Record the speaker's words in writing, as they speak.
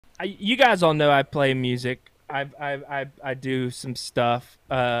you guys all know I play music. I do some stuff.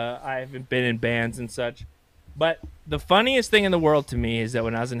 I haven't been in bands and such. But the funniest thing in the world to me is that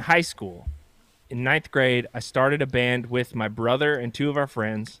when I was in high school, in ninth grade, I started a band with my brother and two of our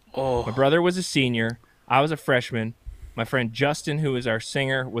friends. Oh. My brother was a senior. I was a freshman. My friend Justin, who is our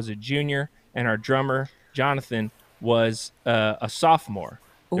singer, was a junior. And our drummer, Jonathan, was a sophomore.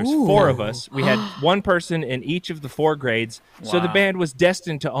 There's four of us. We had one person in each of the 4 grades. Wow. So the band was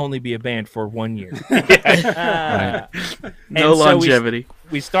destined to only be a band for 1 year. No longevity. So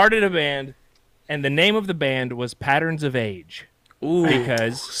we started a band, and the name of the band was Patterns of Age. Ooh.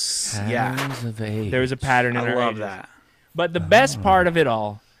 Because Patterns of Age. there was a pattern in our love ages. that. But the best part of it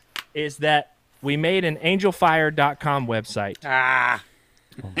all is that we made an angelfire.com website.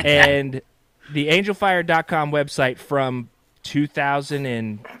 And the angelfire.com website from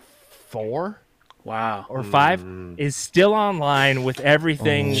 2004 or 5 is still online with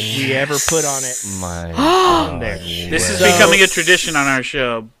everything we ever put on it. On there. This is becoming a tradition on our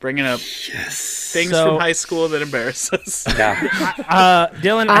show, bringing up things from high school that embarrass us.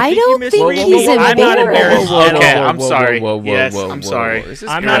 Dylan, I think you don't missed think he's I'm not embarrassed. Okay, I'm sorry. Yes, I'm sorry.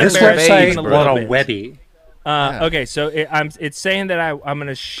 I'm not This embarrassed website even a was little a bit. Webby. Okay, so it's saying that I'm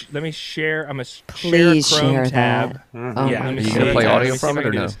gonna let me share. I'm gonna Please share a Chrome share tab. that. Yeah. Let me Are you see. gonna play Let me audio see from if I it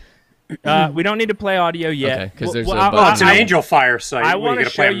or can no? do this. We don't need to play audio yet. Okay, 'cause there's it's an Angel Fire site. I What, want you to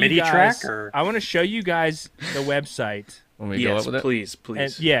gonna play show a MIDI you guys. track or? I want to show you guys the website. When we go Yes, up with it? please.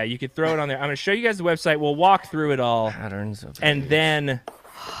 And yeah, you could throw it on there. I'm going to show you guys the website. We'll walk through it all, Patterns of and Age.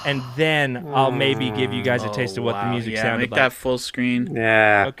 then I'll maybe give you guys a taste of what the music sounded make like. that full screen.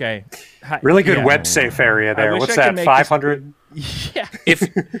 Yeah. Okay. Really good Yeah. web safe area there. wish What's I that? could make 500. Yeah. If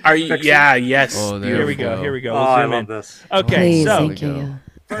are you? Yeah. Yes. Oh, there Here we go. Here we go. We'll Oh, I zoom love in. this. Okay. Please, So thank you.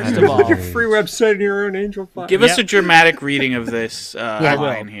 first of all, Free website in your own Angel Fire. Give us a dramatic reading of this I will.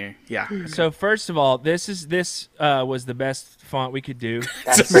 line here. Yeah. so first of all, this was the best font we could do.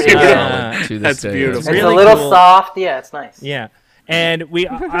 That's pretty good. To this That's day. beautiful. It's really a little cool. soft. Yeah, it's nice. Yeah. And we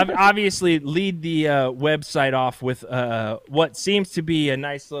obviously lead the website off with what seems to be a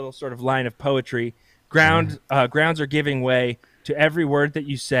nice little sort of line of poetry. Grounds are giving way to every word that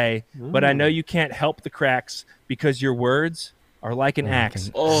you say, but I know you can't help the cracks because your words are like an axe.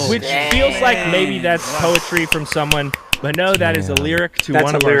 Which feels like maybe that's poetry from someone, but no, that is a lyric to That's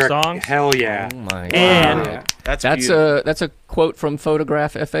one a of lyric. our songs. Hell yeah. Oh my And- God. That's That's a quote from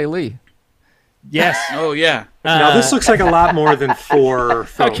Photograph F.A. Lee. Yes. Oh yeah. Now this looks like a lot more than 4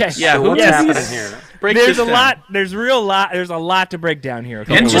 folks. Okay. Yeah, So who what's is happening this? here? Break There's this a down. lot. There's a lot to break down here.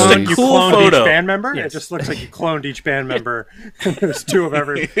 Okay? And just a You cool cloned photo. each band member? Yes. It just looks like you cloned each band member. There's 2 of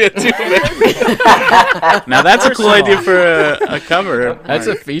every. Now that's a cool idea for a cover. That's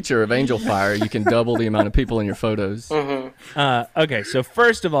a feature of Angel Fire. You can double the amount of people in your photos. Okay, so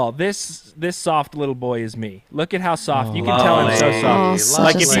first of all, this soft little boy is me. Look at how soft. You can tell I'm so Oh, soft. such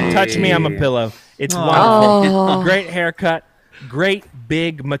Like a if you sweet- touch me, I'm a pillow. It's wonderful. Oh. Great haircut. Great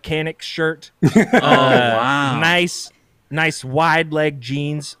big mechanic shirt. Wow. Nice wide leg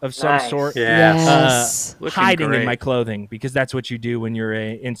jeans of some Nice. sort. Yeah. Yes. Looking Hiding great. in my clothing because that's what you do when you're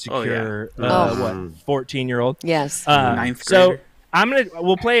a insecure Oh. 14-year-old. Yes. Ninth So grader. I'm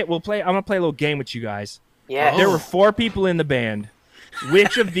gonna play a little game with you guys. Yeah. There were 4 people in the band.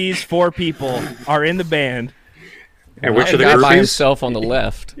 Which of these 4 people are in the band? And which The of the guy by groupies? himself on the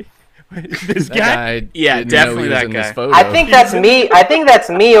left. This That guy? guy Yeah, didn't definitely know he was that in this guy. photo. I think that's me. I think that's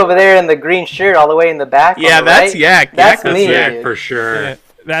me over there in the green shirt, all the way in the back. on Yeah, the that's right. Yak. That's Yak, me. Yeah, dude. for sure. Yeah,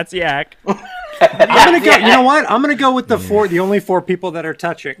 that's Yak. I'm gonna go. You know what? I'm gonna go with the only 4 people that are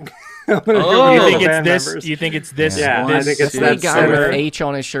touching. I'm gonna go Oh. with You all think the it's band this? members. You think it's this? Yeah, I this think it's Isn't there a that guy with center. H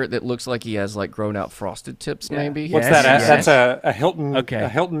on his shirt that looks like he has like grown out frosted tips? Maybe. What's Yes, that? yes. That's a Hilton. Okay. A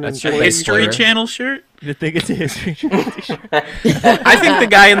Hilton. That's your A employee. bass History player. Channel shirt. You think it's a history? I think the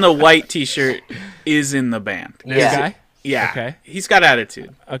guy in the white T-shirt is in the band. This Yeah. guy? Yeah. Okay. He's got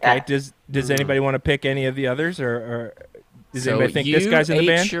attitude. Okay. Does anybody want to pick any of the others, or does So anybody think this guy's in the H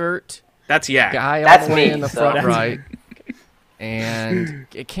band? shirt, That's Yak. guy That's all the way me, in the so- front That's- right, and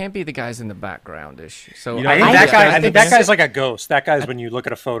it can't be the guys in the background-ish. So You don't I think think this that guy. guy's I in think the that band? guy's like a ghost. That guy's when you look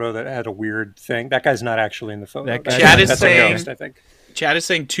at a photo that had a weird thing. That guy's not actually in the photo. That guy- Chad is that's saying- a ghost. I think. Chad is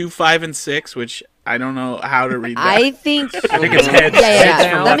saying 2, 5, and 6, which I don't know how to read that. I think. I think it's heads. Yeah, yeah, heads yeah.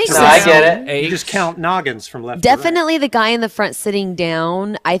 from That left makes to No, right. I get it. You just count noggins from left Definitely the guy in the front sitting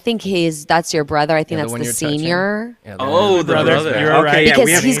down. I think that's your brother. I think Yeah, that's one the you're touching. senior. Yeah, Oh, the Brother, brother. you're Okay, right. yeah, Because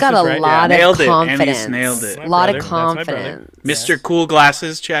we have- he's got a right, lot Nailed of it, and he's confidence. nailed it. A lot of That's my brother. confidence. Mr. Cool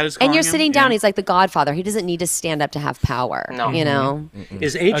Glasses, Chad is calling And you're him. sitting down. Yeah. He's like the Godfather. He doesn't need to stand up to have power. No. You know.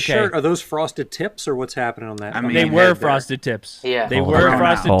 Is H Okay. shirt? Are those frosted tips or what's happening on that? I on mean, They that were head there? frosted tips. Yeah. They Called were it.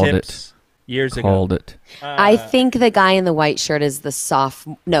 frosted Called tips years ago. Called it. I think the guy in the white shirt is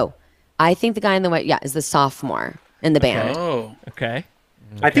the No, I think the guy in the white is the sophomore in the band. Oh. Okay.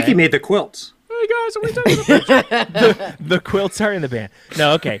 I think he made the quilts. Hey guys, are we taking a picture? The quilts are in the band.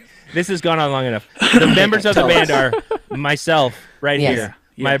 No, okay. This has gone on long enough. The members of the band are myself right Yes. here,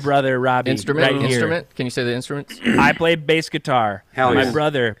 my Yes. brother Robbie Instrument. right here. Instrument. Can you say the instruments? I played bass guitar. Hell my yeah.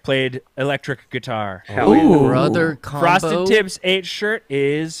 brother played electric guitar. Hell yeah. Brother combo. Frosted Tips H shirt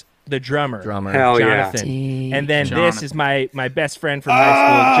is the drummer. Hell yeah. Jonathan. Dang. And then Jonathan. this is my best friend from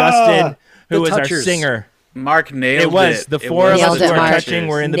high school, Justin, who the was our Touchers. singer. Mark nailed it. It was the four of us Nailed who it, are Mark. touching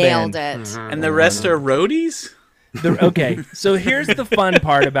were in the Nailed band. it. And the rest are roadies? Okay, so here's the fun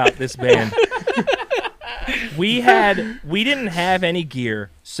part about this band. We didn't have any gear,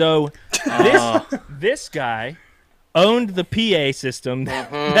 so this guy owned the PA system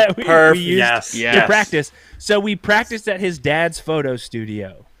that we used Yes. to Yes. practice. So we practiced at his dad's photo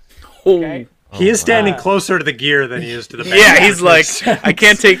studio. Oh. Okay? He is standing closer to the gear than he is to the band. Yeah, he's like, I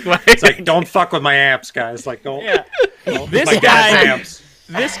can't take my... It's like, don't fuck with my amps, guys. Like, don't. Yeah. This my dad's guy, amps.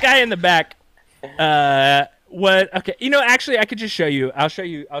 this guy in the back. What? Okay, actually, I could just show you. I'll show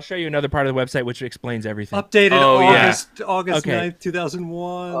you another part of the website which explains everything. Updated Oh, yeah. August Okay. 9th,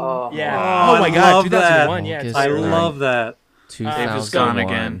 2001. Oh. Yeah. Oh, Oh, my I God, love 2001. that. Yeah. it's August I early. love that. 2001. gone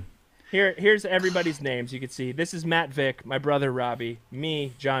again. Here's everybody's names. You can see this is Matt Vick, my brother Robbie,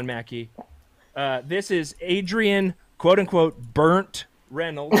 me, Jon Mackey. This is Adrian, quote unquote, Burnt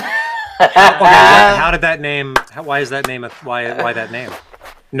Reynolds. How did that name? Why is that name? Why that name?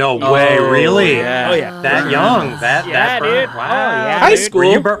 No way, really? yeah. Oh yeah, That young? That Yeah, burnt? dude. Wow. Oh, yeah, High dude. school.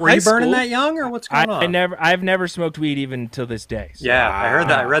 Were High you burning school. that young, or what's going on? I've never smoked weed even till this day. So. Yeah, I heard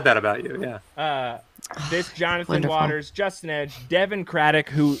that. I read that about you. Yeah. This Jonathan Wonderful. Waters, Justin Edge, Devin Craddock,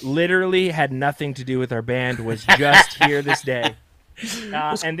 who literally had nothing to do with our band, was just here this day.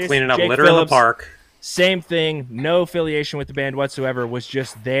 And this Cleaning up Jake litter Phillips, in the park. Same thing, no affiliation with the band whatsoever, was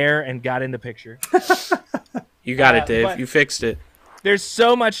just there and got in the picture. You got it, Dave. but- You fixed it. There's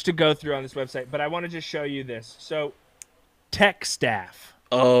so much to go through on this website, but I want to just show you this. So, tech staff.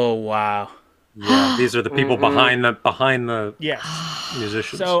 Oh, wow. Yeah, these are the people behind the Yes.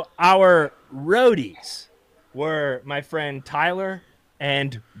 musicians. So our roadies were my friend Tyler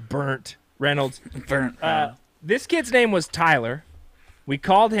and Burnt Reynolds. Burnt. This kid's name was Tyler. We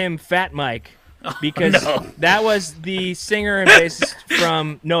called him Fat Mike because that was the singer and bassist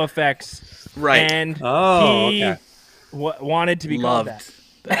from NoFX. Right. And Oh, he okay. wanted to be Loved. called that.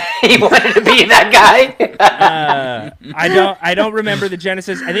 He wanted to be that guy. I don't remember the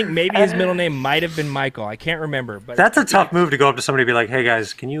genesis. I think maybe his middle name might have been Michael. I can't remember. But That's a tough move to go up to somebody and be like, "Hey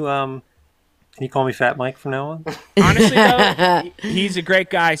guys, can you call me Fat Mike from now on?" honestly though, he's a great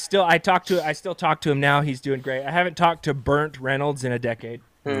guy. I still talk to him now. He's doing great. I haven't talked to Burnt Reynolds in a decade.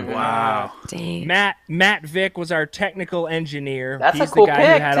 Wow. Dang. Matt Vick was our technical engineer. That's a He's cool the guy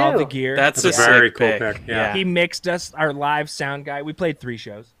who pick, had all too. the gear. That's That's a a very sick cool pick. pick, yeah. He mixed us, our live sound guy. We played 3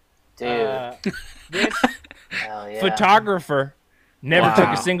 shows. Dude. This Hell yeah. photographer never Wow. took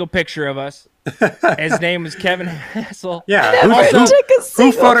a single picture of us. His name was Kevin Hassel. Yeah.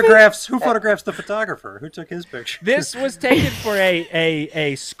 Who photographs the photographer? Who took his picture? This was taken for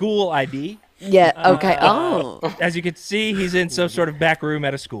a school ID. Yeah. Okay. Oh. As you can see, he's in some sort of back room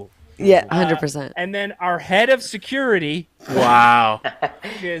at a school. Yeah. 100%. And then our head of security Wow.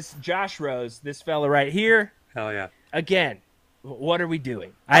 is Josh Rose, this fella right here. Hell yeah. Again, what are we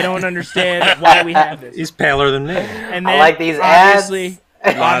doing? I don't understand why we have this. He's paler than me. And I then like these obviously,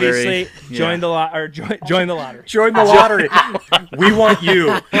 ads. obviously, Yeah. join the join the lottery. Join the lottery. We want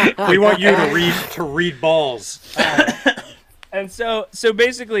you. We want you to read balls. And so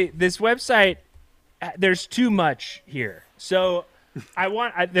basically, this website, there's too much here. So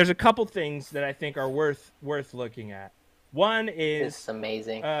there's a couple things that I think are worth looking at. One is It's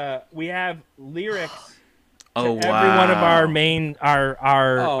amazing. we have lyrics Oh, to wow. every one of our main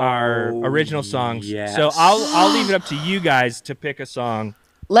our original songs. yes. So I'll leave it up to you guys to pick a song.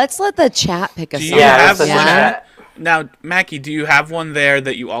 Let's let the chat pick a Do song. you yeah, have that's one? that. Now, Mackie, do you have one there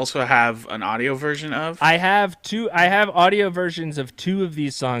that you also have an audio version of? I have audio versions of 2 of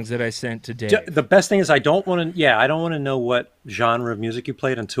these songs that I sent to Dave. The best thing is I don't want to know what genre of music you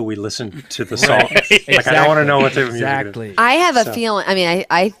played until we listen to the song. Like I don't want to know what type of music it is. I have a feeling. I mean,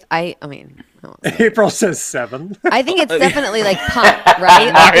 I mean. April says 7. I think it's definitely like punk,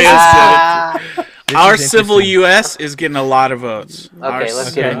 right? Like, Our civil U.S. is getting a lot of votes. Okay,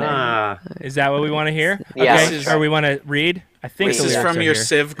 let's get in there. Is that what we want to hear? Yeah. Okay. Or we want to read? I think This is from your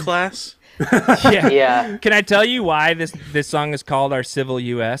Civ class? Yeah. Yeah. Can I tell you why this song is called Our Civil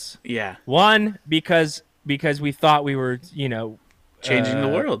U.S.? Yeah. One, because we thought we were, Changing the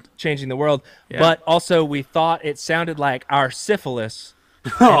world. Changing the world. Yeah. But also we thought it sounded like our syphilis.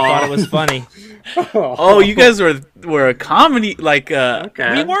 And thought it was funny. Oh, you guys were a comedy, like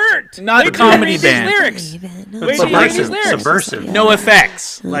Okay. We weren't. Not a Wait till you comedy read band. These lyrics. Wait till you read these lyrics. Subversive. No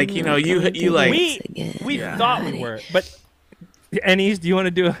effects. Like, you like... We thought we were. But, Ennies, do you want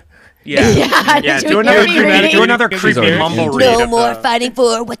to do a... Yeah. Yeah, did do you another hear me reading? do another creepy mumble read. No of more the- fighting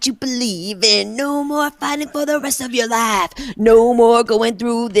for what you believe in. No more fighting for the rest of your life. No more going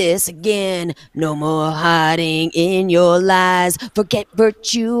through this again. No more hiding in your lies. Forget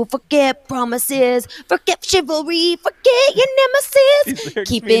virtue, forget promises. Forget chivalry, forget your nemesis.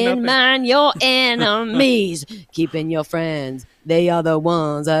 Keep mean in nothing. mind your enemies. Keep in your friends. They are the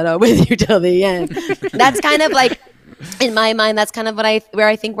ones that are with you till the end. That's kind of like... In my mind, that's kind of where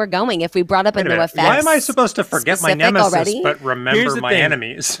I think we're going. If we brought up a Wait a no minute. effects, Why am I supposed to forget my specific nemesis already? but Here's remember the my thing.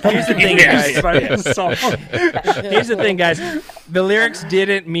 enemies? Here's the thing, guys. Here's Here's the thing, guys. The lyrics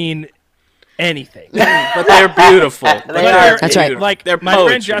didn't mean anything. But they're beautiful. That's right. Like They're my friend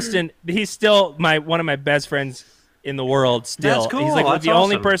poetry. Justin, he's still one of my best friends in the world. Still, That's cool. he's like That's the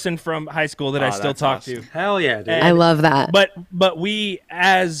only awesome. person from high school that I still that's talk awesome. to. Hell yeah, dude. And- I love that. But we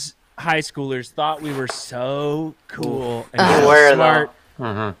as high schoolers thought we were so cool and You so were,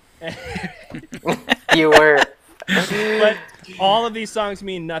 smart. You were. But all of these songs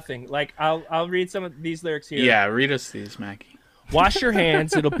mean nothing. Like I'll read some of these lyrics here. Yeah, read us these, Mackie. Wash your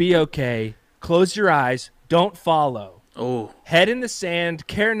hands, it'll be okay. Close your eyes, don't follow. Oh. Head in the sand,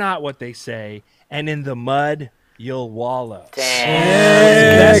 care not what they say, and in the mud you'll wallow.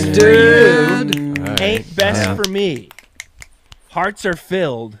 Damn. Best for you ain't best for me. Hearts are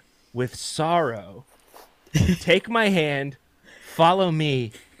filled with sorrow. Take my hand, follow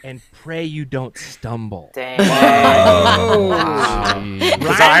me, and pray you don't stumble. Damn.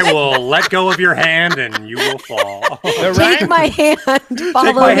 Because I will let go of your hand and you will fall. The Take rhyme- my hand, follow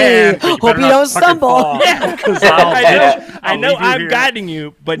Take my me. hand. but Hope better you not don't fucking stumble. fall, 'cause I'll I know leave you I'm here. guiding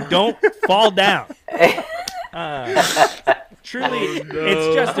you, but don't fall down. Truly,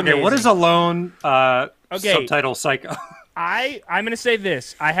 it's just amazing. Okay, what is Alone Okay. subtitle Psycho? I'm going to say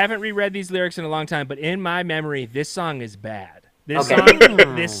this. I haven't reread these lyrics in a long time, but in my memory, this song is bad. This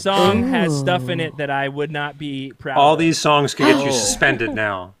song has stuff in it that I would not be proud All of. these songs could get you suspended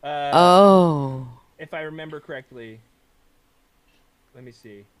now. Oh. If I remember correctly. Let me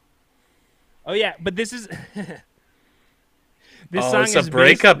see. Oh, yeah, but this is... This song It's a is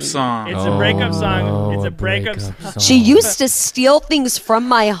breakup song. It's a breakup song. It's a breakup song. She used to steal things from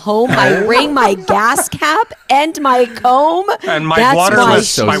my home, my ring, my gas cap, and my comb. And my That's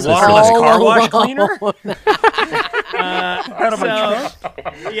waterless, my my sister. waterless all car wash alone. cleaner. Out of my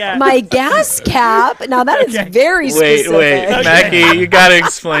truck. Yeah. My gas cap. Now that is very Wait, specific. Mackie, you gotta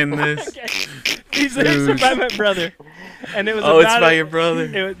explain this. These lyrics are by my brother. And it was Oh, it's about by your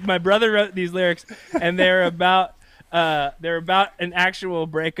brother. My brother wrote these lyrics, and they're about an actual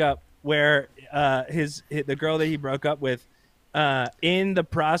breakup where the girl that he broke up with, in the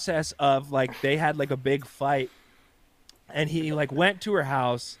process of like they had like a big fight, and he like went to her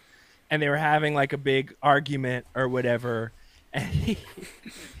house, and they were having like a big argument or whatever, and he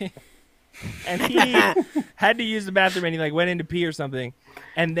had to use the bathroom, and he like went in to pee or something,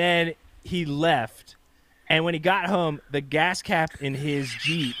 and then he left, and when he got home, the gas cap in his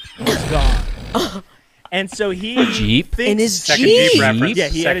Jeep was gone. And so he Jeep? thinks In his Second Jeep? Jeep reference. Yeah,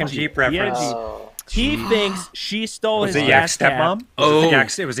 he had a Second Jeep. Jeep He had a reference. Jeep. Oh. He thinks she stole Was his it Yak gas cap. stepmom? Oh.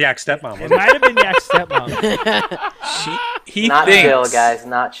 It was Yak stepmom. It Wasn't it? might have been Yak's stepmom. He Not thinks. chill, guys.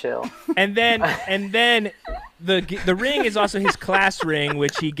 Not chill. And then the ring is also his class ring,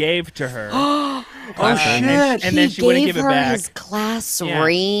 which he gave to her. Oh shit! And then He she wouldn't gave give it her back. his class Yeah.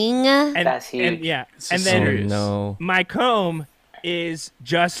 ring. And, That's huge. And, yeah. So And then serious. No. my comb is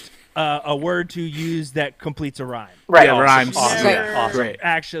just a word to use that completes a rhyme. Right. Yeah, rhymes. Awesome. Never Awesome. Great.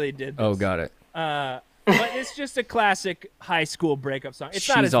 actually did this. Oh, got it. But it's just a classic high school breakup song. It's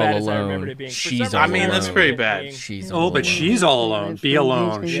not She's as all bad as I alone. remembered it being. She's I all mean, that's alone. pretty bad. She's Oh, but she's all alone. Be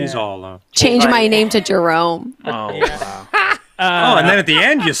alone. She's all alone. Change my name to Jerome. Oh, Yeah. wow. Oh, and then at the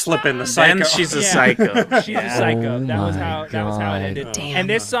end you slip in the psycho. Then she's a Yeah. psycho. She's a psycho. That was how it God. ended. Damn. And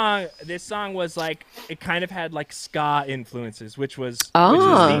this song was like, it kind of had like ska influences, which was the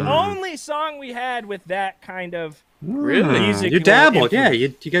only song we had with that kind of Really? music. You dabbled, influence. yeah.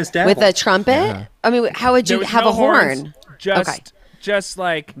 You guys dabbled. With a trumpet? Yeah. I mean, how would There you was have no a horn? horns, just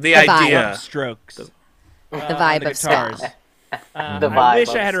like The vibe. idea. strokes. The vibe of guitars. ska. The I vibe wish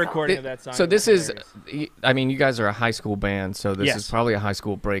I of had a ska. recording of that song. So It this was is, hilarious. I mean, you guys are a high school band, so this Yes. is probably a high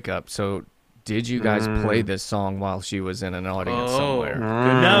school breakup. So did you guys play this song while she was in an audience somewhere?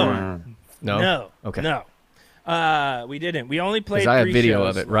 No. No? No. Okay. No. We didn't. We only played Because I have 3 video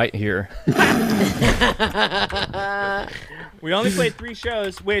shows. of it right here. We only played 3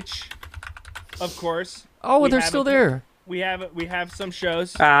 shows, which, of course, Oh, we they're have still a- there. we have some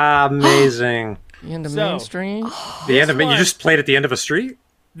shows. Amazing. The end of So- Main Street? The end of it. You one- just played at the end of a street?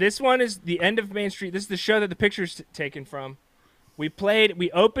 This one is the end of Main Street. This is the show that the picture's taken from. We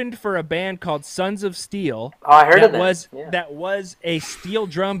opened for a band called Sons of Steel. Oh, I heard that of that. was Yeah. that was a steel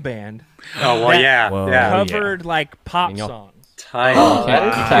drum band Oh, well, That- yeah. Whoa. Yeah. covered like pop And y'all- songs. Tight. Oh, Can't- that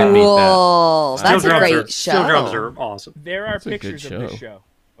is you can't beat that. Cool. Steel That's a drums great are, show. Steel drums are awesome. There are a good pictures of this show. show.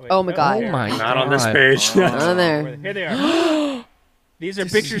 Wait, Oh my God. Oh there. my Not on this God. page. On there. Here they are. These are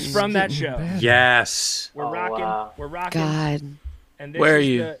pictures is from that getting show. bad. Yes. We're Oh, rocking. wow. We're rocking. God. And this Where are is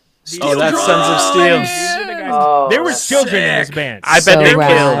you? these Oh, are that's the- Sons of Steel. These are the guys. Oh, there were that's children in this sick. band. I bet So they rad.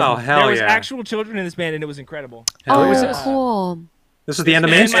 killed. Oh, there hell was yeah. actual children in this band, and it was incredible. Hell Oh, yeah. cool. This is the end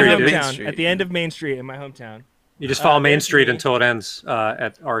of Main In my Street, dude. hometown, Street. at the end of Main Street in my hometown. You just follow Main there's Street me. until it ends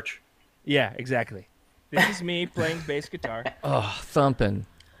at Arch. Yeah, exactly. This is me playing bass guitar. Oh, thumping.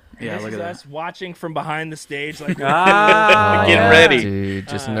 Yeah, This look is at us watching from behind the stage, like Ah, Getting yeah. ready. Dude,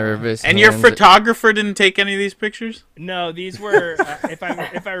 just nervous. that. And your hands- photographer didn't take any of these pictures? No, these were, if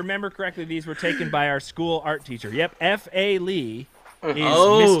I remember correctly, these were taken by our school art teacher. Yep, F.A. Lee is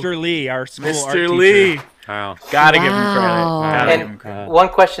Oh, Mr. Lee, our school art Mr. teacher. Lee. Wow. Gotta give him Wow. credit. Gotta give him And credit. one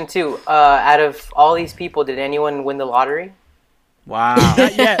question too. Out of all these people, did anyone win the lottery? Wow.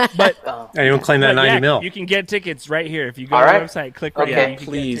 Not yet, but Anyone claim that but 90 yeah, mil? you can get tickets right here. If you go All to right. the website, click right Okay. here. Yeah, You can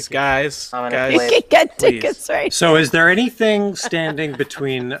get please, tickets. guys. I'm gonna Guys, play You can get Please. tickets, right? So is there anything standing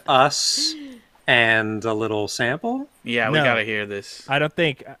between us and a little sample? yeah, we No. gotta hear this. I don't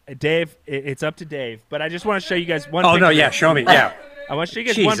think Dave. It's up to Dave, but I just want to show you guys one. Oh, picture. no, yeah, show me. Yeah. I want to show you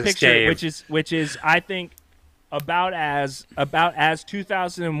guys one Jesus, picture, Dave. which is I think about as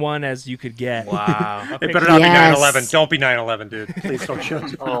 2001 as you could get. Wow. A It picture- better not Yes. be 9/11. Don't be 9/11, dude. Please don't show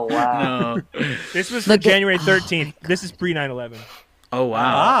us. Oh wow. No. This was for Look at- January 13th. This is pre 9/11. Oh, wow.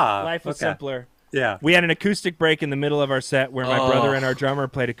 Ah, Life was okay. simpler. Yeah. We had an acoustic break in the middle of our set where my brother and our drummer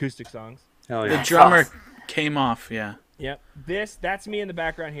played acoustic songs. Hell The yeah. drummer came off, yeah. Yep. That's me in the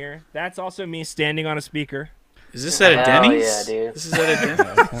background here. That's also me standing on a speaker. Is this at a Hell Denny's? yeah, dude. This is at a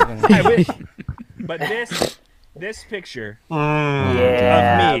Denny's? I wish. But this picture,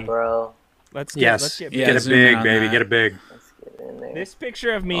 Yeah, me. bro. let's get Yes. big. Yeah, Get it zoom in big, on baby. that. Get it big. In there. This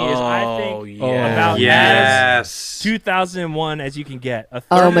picture of me is, I Oh, think, yeah. about Yes. 2001 as you can get. A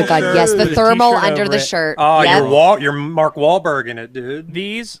Oh my thermal God, shirt yes, the with a thermal t-shirt under over the it. shirt. Oh, Yep. you're Mark Wahlberg in it, dude.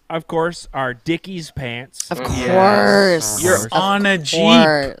 These, of course, are Dickies pants. Of Yes. course. You're Of on a Jeep.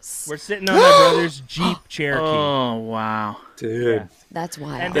 Course. We're sitting on my brother's Jeep Cherokee. Oh, wow. Dude. That's And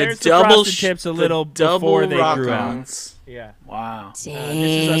wild. there's the frosted tips a little before they grew out. rock-ons. Yeah. Wow. This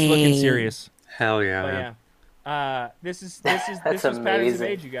is us looking serious. Hell yeah, But man. yeah. This was That's Patterns of amazing.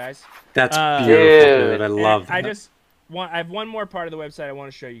 Age, you guys. That's Uh, beautiful, dude. Dude. I love that. I have one more part of the website I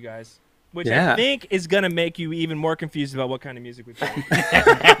want to show you guys, which Yeah. I think is gonna make you even more confused about what kind of music we play,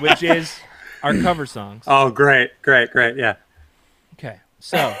 which is our cover songs. Oh, great. Yeah. Okay,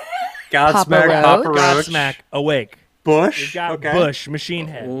 so Godsmack, Roach. Papa Roach, Godsmack, Awake. Bush. We've got okay. Bush, Machine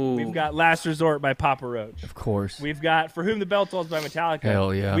Head. Ooh. We've got Last Resort by Papa Roach. Of course. We've got For Whom the Bell Tolls by Metallica.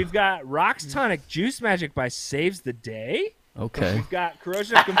 Hell yeah. We've got Rocks Tonic Juice Magic by Saves the Day. Okay. We've got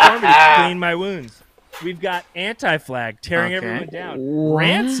Corrosion of Conformity, Clean My Wounds. We've got Anti-Flag, Tearing Okay. Everyone Down. Wow.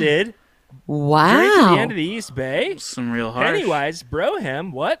 Rancid, Journey to the Wow. End of the East Bay. Some real harsh. Pennywise,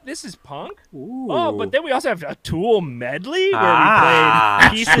 Brohem. What? This is punk? Ooh. Oh, but then we also have a Tool medley where Ah.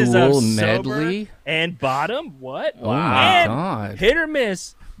 we played pieces of Tool Sober medley? and Bottom. What? Oh my And God. Hit or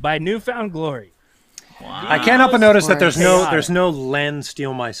Miss by Newfound Glory. I can't help but notice that there's Chaotic. no Len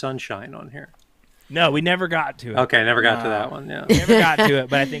Steal My Sunshine on here. No, we never got to it. Okay, never got to that one. Yeah. Never got to it,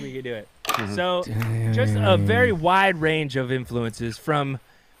 but I think we could do it. Mm-hmm. So, just a very wide range of influences from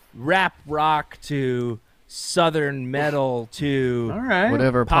rap rock to southern metal to All right.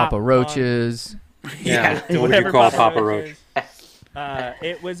 Whatever Pop Papa Roach is. Yeah. What do you whatever call Papa Roach?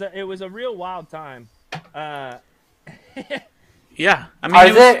 It was a real wild time. Yeah, I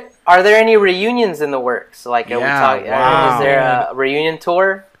mean, Are there any reunions in the works? Like, are we talking? wow. Is there a reunion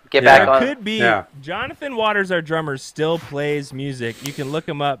tour? Get back on. Could be. Yeah. Jonathan Waters, our drummer, still plays music. You can look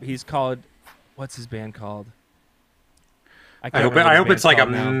him up. He's called. What's his band called? I hope it's like a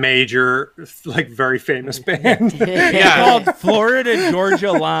major, like very famous band. It's called Florida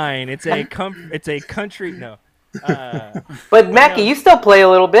Georgia Line. It's a country. No. But Mackie, you still play a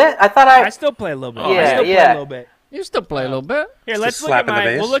little bit. I still play a little bit. Yeah, I still play a little bit. You still play a little bit. Here, let's look at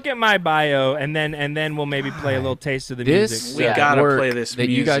we'll look at my bio and then we'll maybe play a little taste of the music. This We gotta work play this that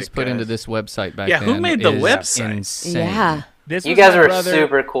you guys music, put into guys. this website back Yeah, then. who made the is website? Insane. Yeah. This You was guys my were brother-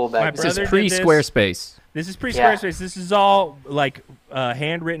 super cool my back This then. is brother did pre-Squarespace. This is pre-Squarespace. Yeah. This is all like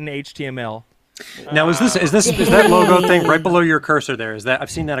handwritten HTML. Now, is that logo thing right below your cursor there? Is that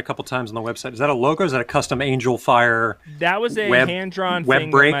I've seen that a couple times on the website? Is that a logo? Is that a custom Angel Fire? That was a Web- hand-drawn web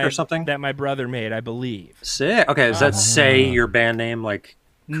thing break that or something? that my brother made, I believe. Sick. Okay, does that say your band name like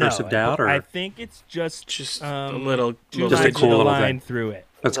cursived no, out, or I think it's just a little, two Just a lines cool with little line thing. through it.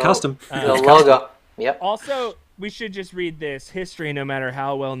 it's custom? The logo. Yep. Also, we should just read this. History, no matter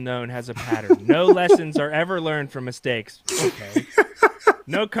how well known, has a pattern. No lessons are ever learned from mistakes. Okay.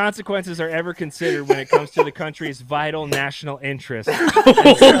 No consequences are ever considered when it comes to the country's vital national interest.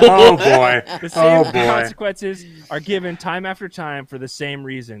 Oh boy. The same Oh boy. consequences are given time after time for the same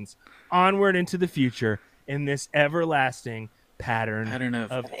reasons. Onward into the future in this everlasting pattern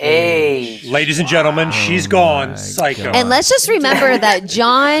of Hey. Ladies and gentlemen, she's gone. Psycho. God. And let's just remember that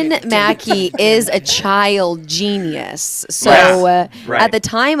Jon Mackey is a child genius. So Right. at the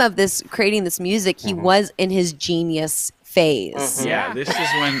time of creating this music, he was in his genius phase. Yeah, this is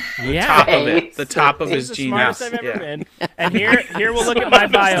when Yeah. top of it, the top of This his is the smartest genius. I've ever Yeah. been. And here we'll look at my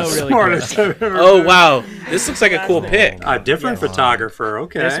bio really quick. Smartest I've ever Oh wow, this looks like a cool pic. A different photographer.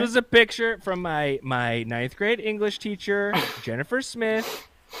 Okay. This was a picture from my ninth grade English teacher, Jennifer Smith.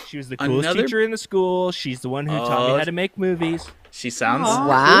 She was the coolest Another- teacher in the school. She's the one who taught me how to make movies. She sounds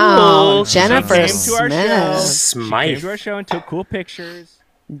Wow, cool. Jennifer Came to our show. Smith. She came to our show and took cool pictures.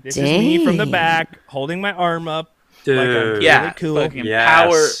 This is me from the Dang. back, holding my arm up. Dude. Like I'm Yeah, really cool. fucking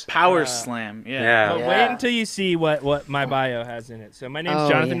Yes. power slam. Yeah. Yeah. But wait until you see what my bio has in it. So my name's Oh,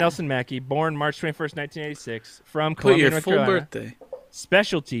 Jonathan yeah. Nelson Mackey, born March 21st, 1986, from Put Columbia, your North full Carolina. birthday.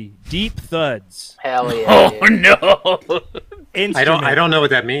 Specialty, deep thuds. Hell yeah. Oh no. Instrument, I don't know what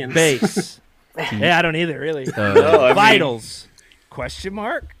that means. bass. Yeah, I don't either, really. No, I mean, Vitals. Question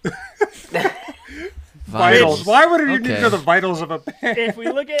mark? Vitals. Why would you need to Okay. know the vitals of a band? If we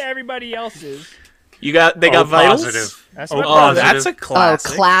look at everybody else's, they got vitals. Positive. that's Oh, my Oh, brother. that's a Oh,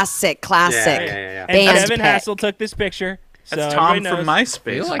 classic. classic. Yeah. And Band Kevin pick. Hassel took this picture. That's so Tom everybody from knows. MySpace.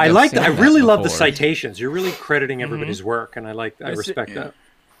 Feel like I I've like. seen I that really love the before. citations. You're really crediting everybody's work, and I respect that.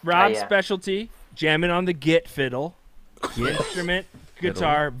 Rob's Yeah. specialty, jamming on the git fiddle, instrument,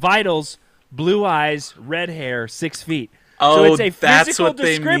 guitar, vitals, blue eyes, red hair, 6 feet. Oh, so it's a that's physical what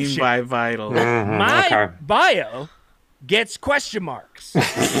they mean description. by vital. My Okay. bio gets question marks.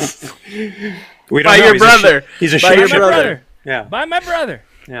 We don't By know. your He's brother. He's a By your By my brother. brother. Yeah. By my brother.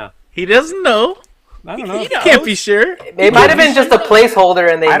 Yeah. He doesn't know. I don't know. He knows. Can't be sure. It might have been just a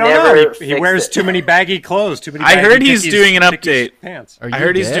placeholder and they I don't never know. He fixed wears it. too many baggy clothes. Too many. I baggy heard he's Dickies- doing an Dickies update. Pants. Are I you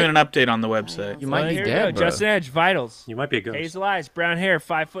heard he's dead? doing an update on the website. You might be Here we dead, go. bro. Justin Edge, vitals. You might be a ghost. Hazel eyes, brown hair,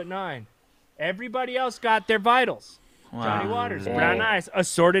 5'9". Everybody else got their vitals. Johnny Waters, brown eyes,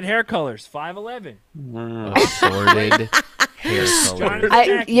 assorted hair colors, 5'11". Assorted hair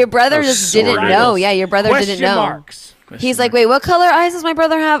color. Your brother just didn't Assorted. know. Yeah, your brother Question didn't know. marks. He's like, wait, what color eyes does my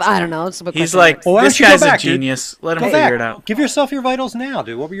brother have? I don't know. It's a He's question like, mark. Well, why this don't you go guy's back, a dude? genius. Let him Go figure back. it out. Give yourself your vitals now,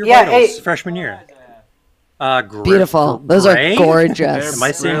 dude. What were your Yeah, vitals hey. freshman year? Beautiful. Those gray? are gorgeous. Am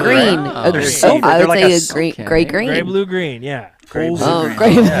I seeing Green. gray? Oh, They're I silver. They're would like say a a gray, okay. gray green. Gray, blue, green. Yeah. Gray, blue, Oh, green.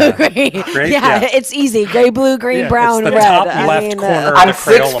 gray, blue, green. Great, Yeah, yeah. it's easy. Gray, blue, green, Yeah, brown, it's the red. top I left mean, corner. I'm The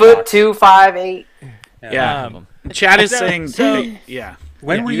 6 Crayola foot box. 2, 5'8". Yeah. Um, Chad is so- saying, so- yeah.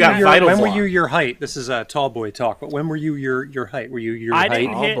 When were you you? got vitals When were on. you your height? This is a tall boy talk. But when were you your height? Were you your I height?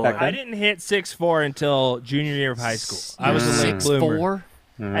 didn't hit. back then? I didn't hit 6'4" until junior year of high school. I was a late bloomer.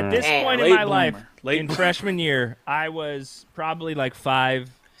 6'4"? At this Damn. point in Late my life, bloomer. Late in bloomer. freshman year, I was probably like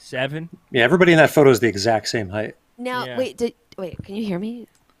 5'7". Yeah, everybody in that photo is the exact same height. Now, Yeah. wait, can you hear me?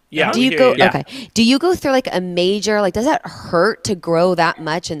 Yeah. Do we you hear go you. okay? Do you go through like a major does that hurt to grow that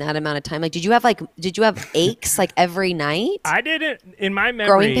much in that amount of time? Like did you have aches like every night? I didn't in my memory.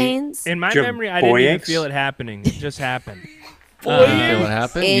 Growing pains? In my Did you have memory, I boy didn't even aches? feel it happening. It just happened. You didn't feel what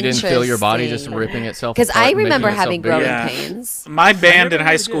happened? You didn't feel your body just Interesting. ripping itself Because apart I and making remember itself having bigger? growing Yeah. pains. My band in high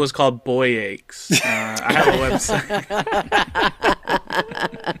really school did. was called Boy Aches. I have a website.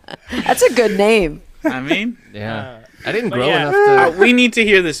 That's a good name. I mean, Yeah. I didn't but grow yeah. enough to... we need to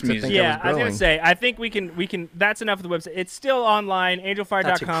hear this think music. I Yeah, was I was gonna growing. say. I think we can. That's enough of the website. It's still online.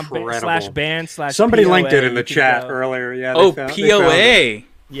 Angelfire.com incredible. /band/ Somebody POA. linked it in the You can chat go. earlier. Yeah. Oh, they found it. POA.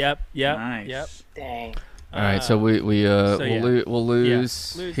 Yep. Nice. Yep. Dang. All right, so we'll yeah.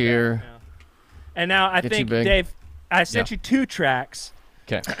 lose Lose here. that now. And now I Get you think, big. Dave, I sent Yeah. you 2 tracks.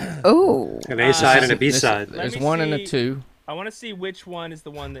 Okay. Oh. An A side and a B side. There's me one and a see- 2. I want to see which one is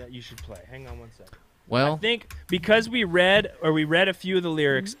the one that you should play. Hang on one second. I Well, think because we read a few of the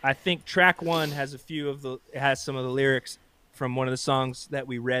lyrics, I think track 1 has some of the lyrics from one of the songs that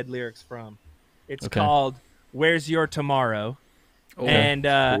we read lyrics from. It's Okay. called "Where's Your Tomorrow," and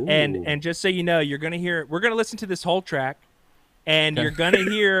just so you know, we're gonna listen to this whole track, and you're gonna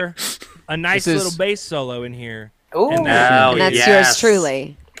hear a nice This is- little bass solo in here. Ooh. And Oh, And that's yes. yours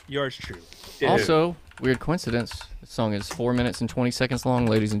truly. yours truly. Dude. also, weird coincidence. The song is 4 minutes and 20 seconds long,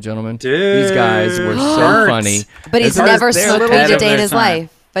 ladies and gentlemen. Dude. These guys were so Burnt. funny. But he's As far as never they're smoked little weed a ahead of day in their his time. life.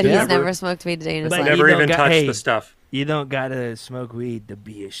 But he's Never. never smoked weed a day in his But life. Never You even don't got- touched hey. the stuff. You don't gotta smoke weed to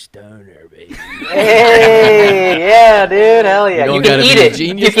be a stoner, baby. Hey, yeah, dude, hell yeah. don't You can gotta eat be a it.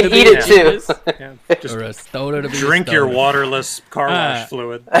 genius You can to be eat a it too. Yeah. Just Or a stoner to be a drink your stoner. waterless car wash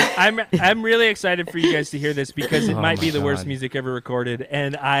fluid. I'm really excited for you guys to hear this because it Oh might be my the worst God. music ever recorded,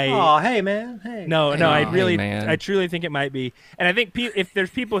 and Oh, hey, man. Hey. No, I Hey, really, man. I truly think it might be. And I think if there's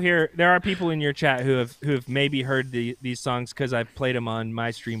people here, there are people in your chat who have maybe heard these songs because I've played them on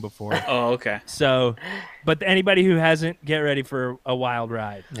my stream before. Oh, okay. So, but anybody who hasn't, get ready for a wild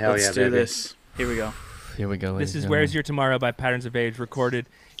ride. Hell Let's yeah, do baby. this. Here we go. Here we go. This is "Where's Your Tomorrow" by Patterns of Age, recorded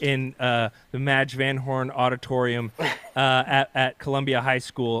in the Madge Van Horn Auditorium at Columbia High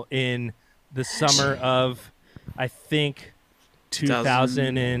School in the summer of, I think,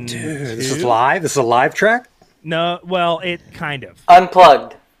 2002. Dude, this is live? This is a live track? No, well, it kind of.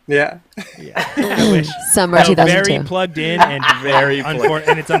 Unplugged. Yeah. Yeah, I wish. Summer No, very 2002. plugged in and very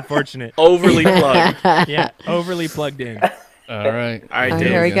and it's unfortunate. Overly plugged. Yeah, overly plugged in. All right. All right, Oh, Dave.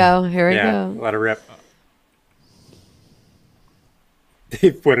 here we go. Here we Yeah. go. Let it rip.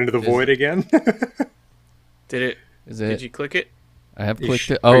 He went into the void again. Did Is it? you click it? I have You clicked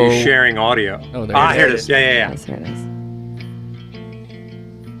sh- it. Are Oh, you sharing audio? Oh, there Ah, it here it is. is. Yeah, yeah, yeah. Yes, here it is.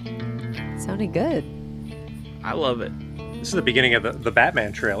 Sounded good. I love it. This is the beginning of the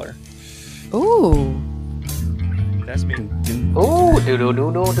Batman trailer. Ooh. That's me. Ooh, do do do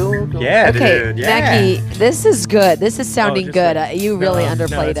do do. Yeah, Okay, dude. Yeah. Mackie, this is good. This is sounding just good. like- You really no,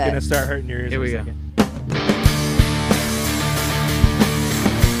 underplayed it's gonna it. start hurting your ears. Here in a we go. second.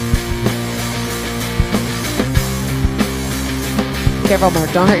 Careful,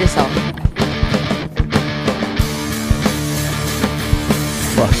 Mark. Don't hurt yourself.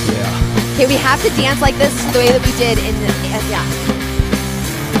 fuck yeah. Okay, we have to dance like this the way that we did in the yeah.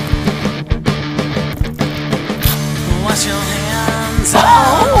 Wash your hands, Oh.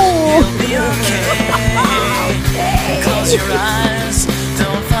 you'll be okay. Close your eyes,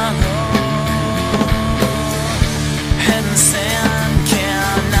 don't follow. Head and sand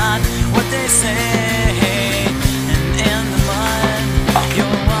cannot what they say. And in the mud,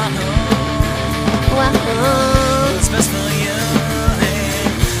 you'll wallow. What's best for you?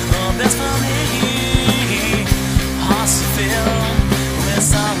 Oh, best for me. Hearts filled with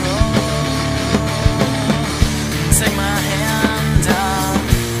sorrow. Take my hand,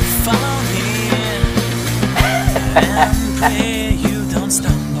 follow me, and pray you don't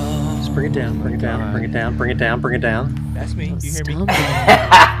stumble. Just bring it down, bring it down, bring it down, bring it down, bring it down. That's me. You hear me?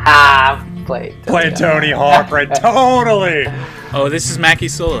 Play. Play Tony Hawk, right? Totally. Oh, this is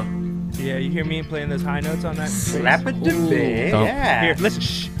Mackey's solo. Yeah, you hear me playing those high notes on that? Slap it to me. Thump. Yeah. Here, listen.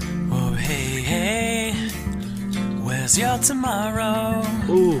 Shh. Oh, hey, hey, where's your tomorrow?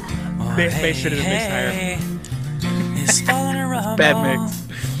 Ooh. Oh, Bass should have been mixed higher. hey, it's falling in rubble. Bad mix.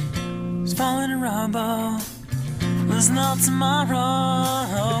 It's falling in rubble. There's no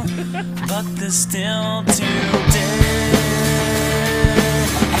tomorrow, but there's still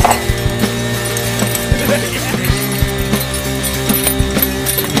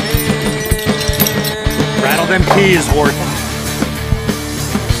Rattle them keys, Ward.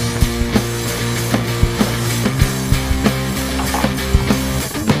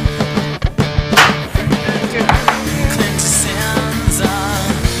 Cleanse your sins,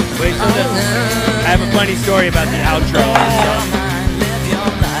 Wait till the. I have a funny story about the outro, live your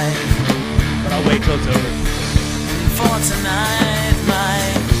life. but I'll wait till it's over. For tonight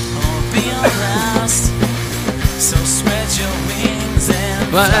might all be our last. So spread your wings.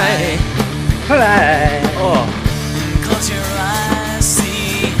 Fly. Fly. Oh. Close your eyes,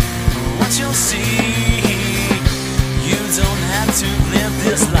 see what you'll see. You don't have to live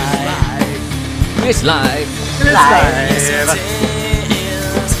this life. This life. Yesterday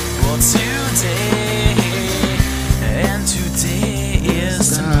is for today, and today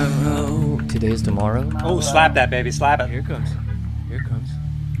is tomorrow. Today's tomorrow. Oh, slap that, baby. Slap it. Here comes. Here comes.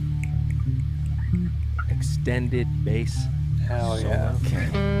 Extended bass. Hell yeah. Okay.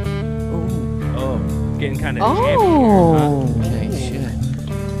 Oh, getting kind of Oh. Okay,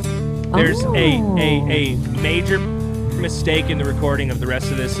 shit. There's Oh. a major mistake in the recording of the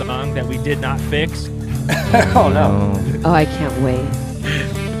rest of this song that we did not fix. Oh, no. Oh, I can't wait.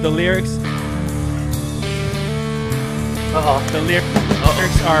 The lyrics. The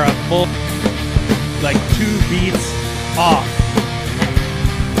lyrics are a full, like 2 beats off.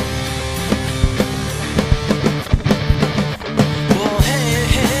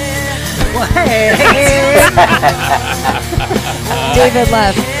 David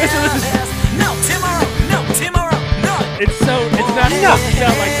left. No tomorrow, no tomorrow, no. It's not supposed to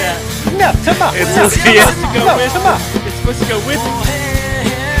sound like that. No, come on. It's no, supposed to come be- on. It's supposed to go No, with come on. It's supposed to go with it.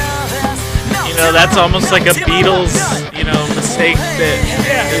 You know, that's almost like a Beatles, you know, mistake that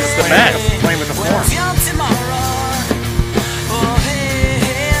is the best. Playing with the horn.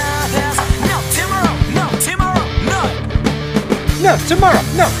 No, tomorrow.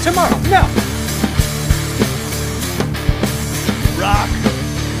 No, tomorrow. No. Rock.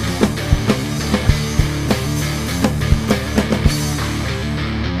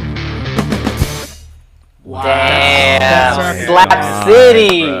 Damn. Slap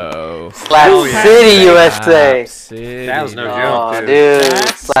City. Bro. Slap City, USA. City. That was no Oh, joke, dude.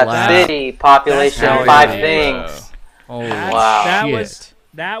 That's Slap slap. City. Population That's 5 hell yeah, things. Oh, Wow.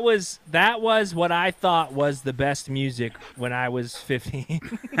 That was what I thought was the best music when I was 15.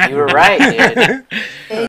 You were right, dude.